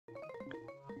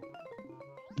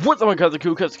What's up, my cousin?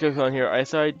 Cool on here. I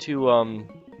decided to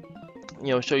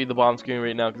show you the bottom screen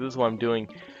right now because this is what I'm doing.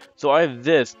 So I have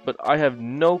this, but I have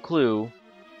no clue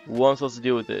what I'm supposed to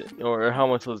do with it, or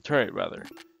how I'm supposed to turn it, rather.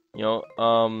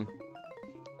 I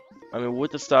mean,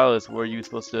 with the stylus, where are you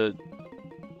supposed to?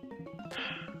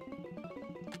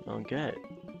 I don't get.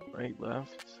 Right,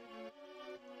 left.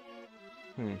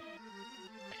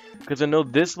 Because I know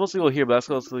this is supposed to go here, but that's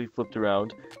supposed to be flipped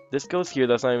around. This goes here,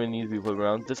 that's not even need to be flipped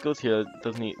around. This goes here, that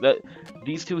doesn't need that.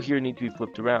 These two here need to be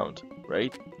flipped around,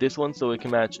 right? This one so it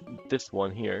can match this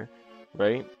one here,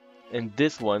 right? And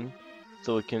this one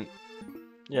so it can,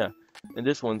 yeah, and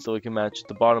this one so it can match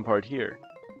the bottom part here.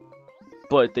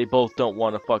 But they both don't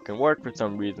want to fucking work for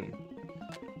some reason.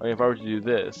 I mean, if I were to do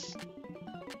this,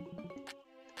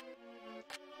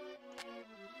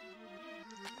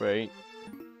 right?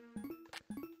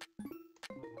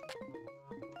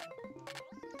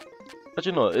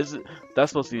 Actually, no,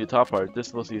 that's supposed to be the top part, this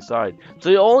is supposed to be the side. So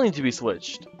they all need to be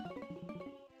switched.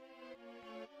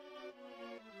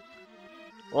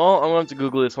 Well, I'm gonna have to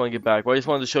Google this when I get back, but I just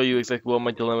wanted to show you exactly what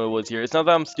my dilemma was here. It's not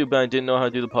that I'm stupid, I didn't know how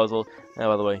to do the puzzle.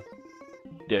 By the way,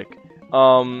 dick.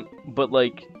 But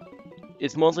like,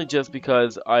 it's mostly just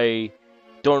because I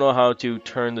don't know how to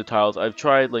turn the tiles. I've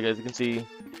tried, like, as you can see,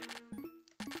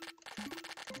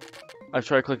 I've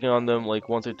tried clicking on them like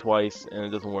once or twice, and it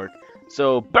doesn't work.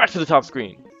 So, back to the top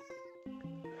screen.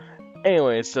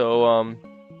 Anyway, so,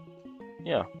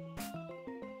 yeah.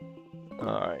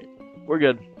 Alright. We're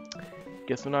good.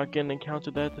 Guess we're not getting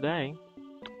encountered there today.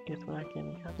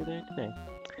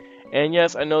 And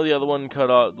yes, I know the other one cut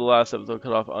off, the last episode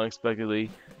cut off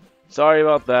unexpectedly. Sorry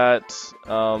about that.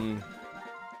 I'm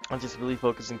just really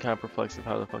focused and kind of perplexed of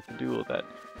how the fuck to do with that.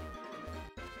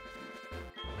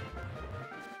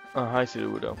 Hi,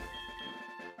 Sudowido.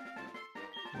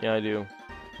 Yeah, I do.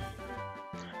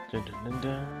 Dun, dun,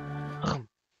 dun, dun.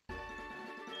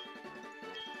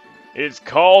 It's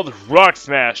called Rock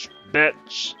Smash,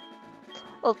 bitch!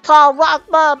 It's called Rock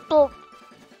Smash.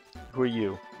 Who are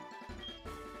you?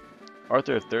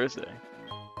 Arthur Thursday.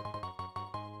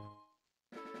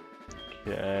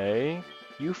 Okay.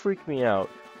 You freak me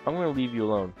out. I'm gonna leave you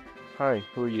alone. Hi,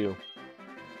 who are you?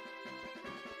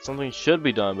 Something should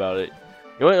be done about it.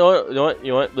 You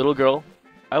know what, little girl?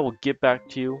 I will get back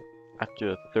to you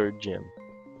after the third gym.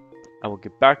 I will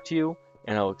get back to you,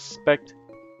 and I will expect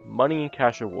money and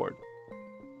cash reward.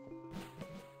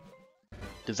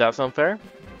 Does that sound fair?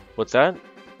 What's that?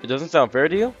 It doesn't sound fair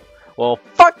to you? Well,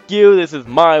 fuck you! This is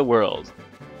my world!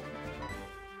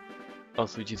 Oh,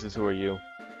 sweet Jesus, who are you?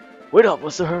 Wait up!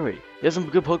 What's the hurry? There's some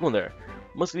good Pokemon there.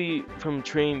 Must be from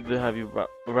train to have you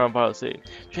around Violet City.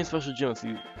 Train special gym so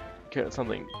you get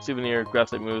something. Souvenir,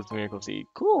 grass type moves, miracle seed.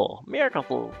 Cool! Miracle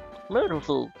Food! Miracle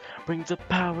Food brings the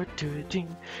power to the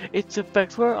team. Its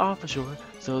effects were off for sure,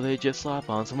 so they just slap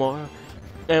on some more.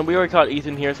 And we already caught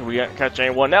Ethan here, so we can't catch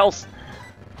anyone else.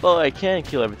 But I can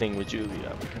kill everything with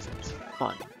Julia because it's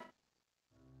fun.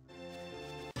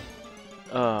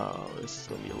 Oh, this is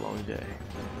gonna be a long day.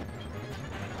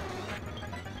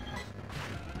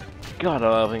 God,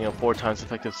 I'm having a 4 times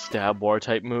effective stab war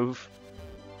type move.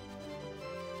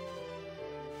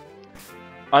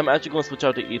 I'm actually going to switch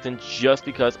out to Ethan just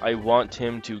because I want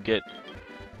him to get...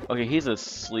 Okay, he's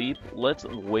asleep. Let's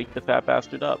wake the fat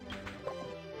bastard up.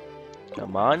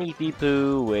 Come on, Ethy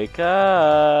Poo, wake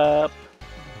up.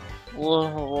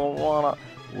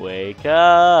 Wake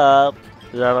up.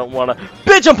 I don't wanna...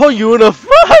 Bitch, I'm putting you in a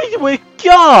fight with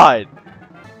God!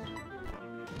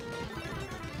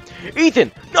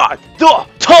 Ethan, not the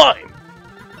time!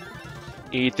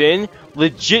 Ethan,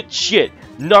 legit shit,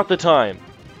 not the time.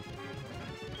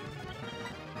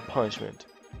 Punishment.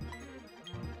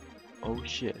 Oh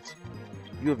shit.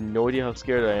 You have no idea how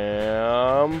scared I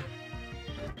am.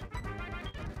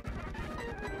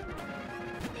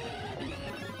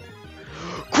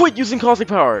 Quit using cosmic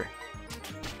power!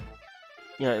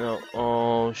 Yeah, no.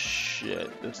 Oh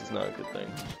shit. This is not a good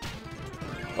thing.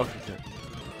 Okay, good.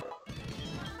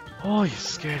 Oh, you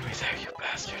scared me there, you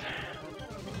bastard.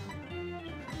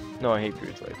 No, I hate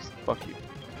Fury Slaves. Fuck you.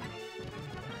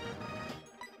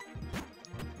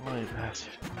 Oh, you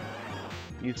bastard.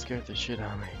 You scared the shit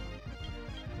out of me.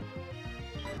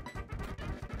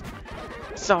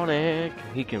 Sonic,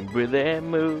 he can really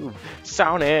move.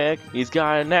 Sonic, he's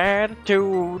got an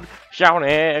attitude.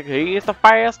 Sonic, he's the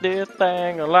fastest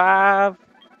thing alive.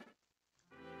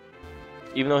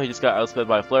 Even though he just got outsped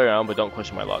by Flareon, but don't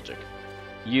question my logic.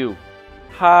 You.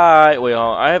 Hi. Wait,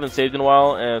 hold on. I haven't saved in a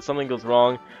while, and if something goes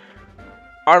wrong,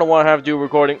 I don't want to have to do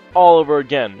recording all over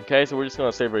again. Okay, so we're just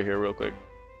gonna save right here real quick.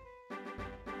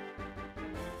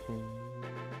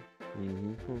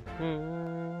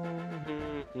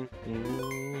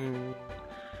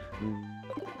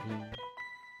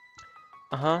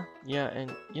 Uh-huh, yeah,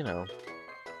 and, you know.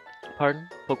 Pardon?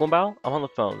 Pokemon Battle? I'm on the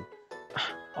phone.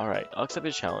 Alright, I'll accept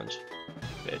your challenge.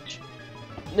 Bitch.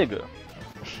 Nigga.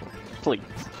 Please.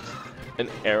 An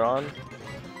Aeron?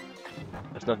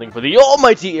 That's nothing for the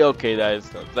Almighty! Okay, that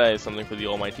is something for the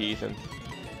Almighty Ethan.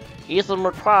 Ethan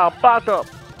McCloud, back up!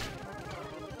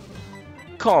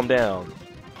 Calm down.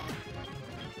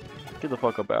 Get the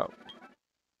fuck up out.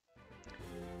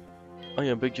 Oh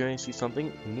yeah, big journey, see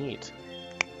something? Neat.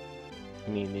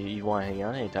 You mean you wanna hang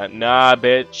out anytime? Nah,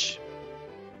 bitch.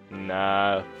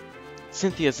 Nah.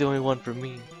 Cynthia's the only one for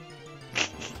me.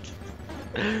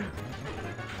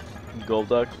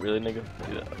 Golduck? Really, nigga?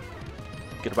 Yeah.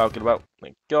 Get about, get about.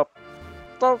 Like, get up.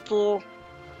 Thank you.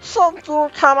 Thank you,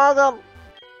 Canada.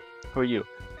 Who are you?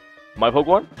 My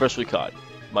Pokemon? Freshly caught.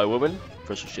 My woman?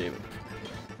 Freshly shaven.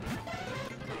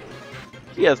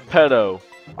 He has Pedo.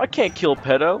 I can't kill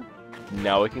Pedo.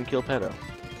 Now I can kill Pedo.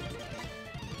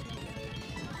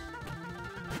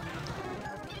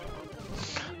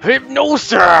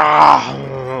 Hypnosis!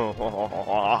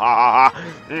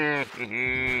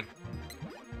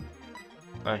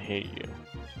 I hate you.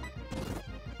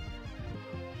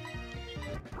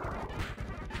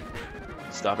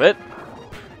 Stop it.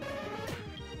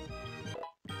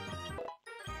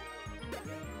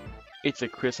 It's a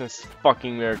Christmas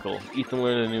fucking miracle. Ethan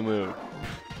learned a new move.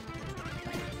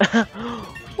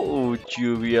 Oh,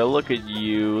 Juvia, look at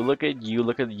you. Look at you,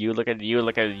 look at you, look at you,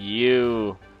 look at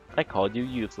you. I called you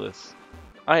useless.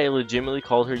 I legitimately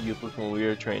called her useless when we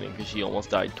were training because she almost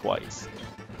died twice.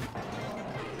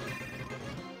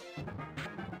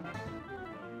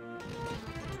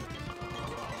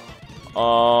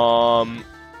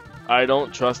 I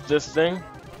don't trust this thing.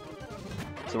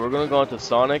 So we're gonna go into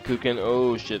Sonic, who can,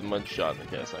 oh shit, mud shot.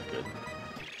 Okay, that's not good.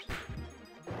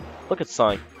 Look at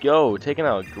Sonic go, taking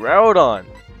out Groudon.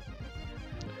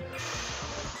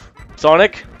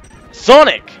 Sonic!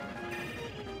 Sonic!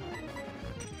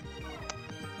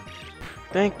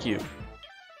 Thank you,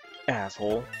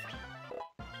 asshole.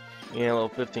 Yeah, level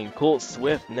 15. Cool,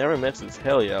 Swift, never misses.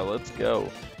 Hell yeah, let's go.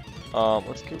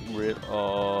 Let's get rid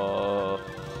of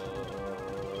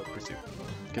Pursuit,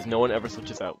 because no one ever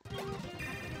switches out.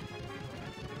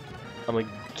 I'm a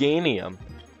Ganium.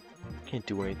 Can't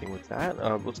do anything with that.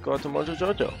 Let's go out to Mojo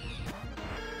Jojo.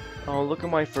 Oh, look at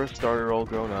my first starter all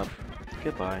grown up.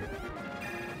 Goodbye.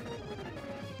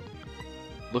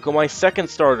 Look at my second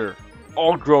starter,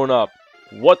 all grown up.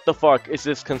 What the fuck is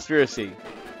this conspiracy?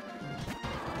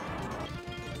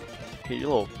 Okay, you're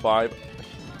level 5.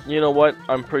 You know what?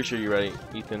 I'm pretty sure you're ready,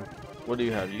 Ethan. What do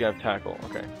you have? You have Tackle.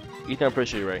 Okay. Ethan, I'm pretty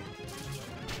sure you're ready.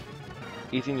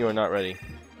 Ethan, you are not ready.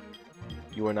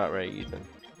 You are not ready, Ethan.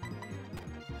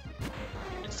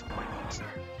 Disappoint me, sir.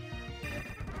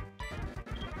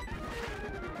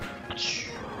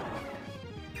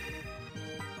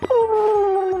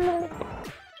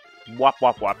 Wop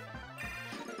wop wop.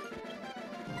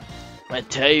 A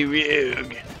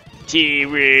T-Rig.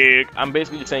 T-Rig. I'm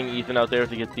basically just saying Ethan out there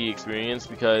to get the experience,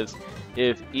 because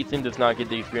if Ethan does not get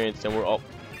the experience, then we're all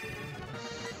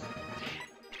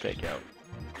fake out.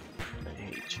 I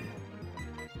hate you.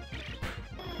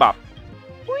 Bop.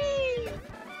 Whee!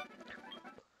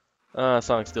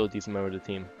 Sonic's still a decent member of the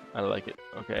team. I like it.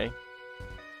 Okay.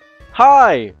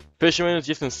 Hi! Fisherman is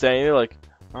just insane. They're like,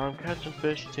 I'm catching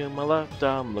fish to my left.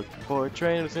 I'm looking for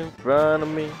trainers in front of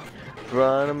me.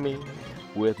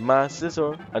 With my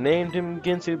scissor. I named him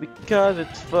Ginsu because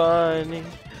it's funny.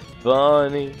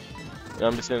 Funny. And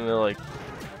I'm just sitting there like,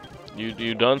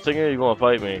 you done singing or you gonna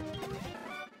fight me?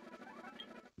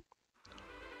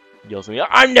 Yells at me,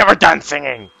 I'm never done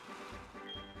singing!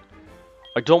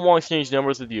 I don't want to exchange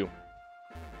numbers with you.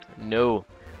 No.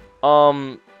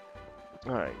 Alright,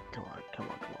 come on.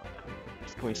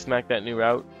 Can we smack that new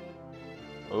route?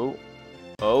 Oh.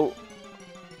 Oh.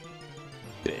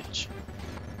 Bitch.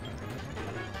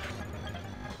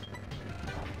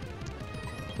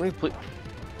 Can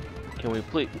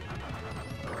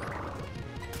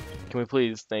we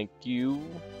please, thank you.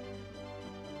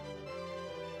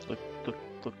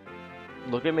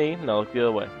 Look at me, now look the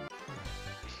other way.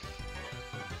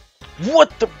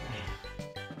 What the?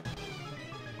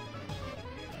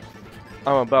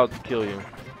 I'm about to kill you.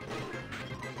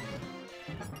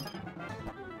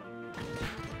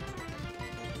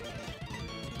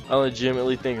 I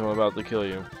legitimately think I'm about to kill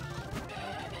you.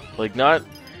 Like, not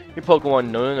your Pokemon,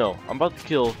 no. I'm about to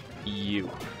kill you.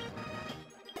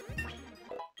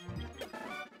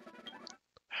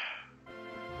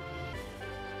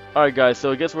 Alright guys,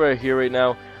 so I guess we're here right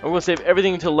now. I'm going to save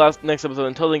everything until next episode.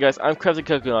 Until then guys, I'm Crafty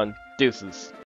Coconut. Deuces.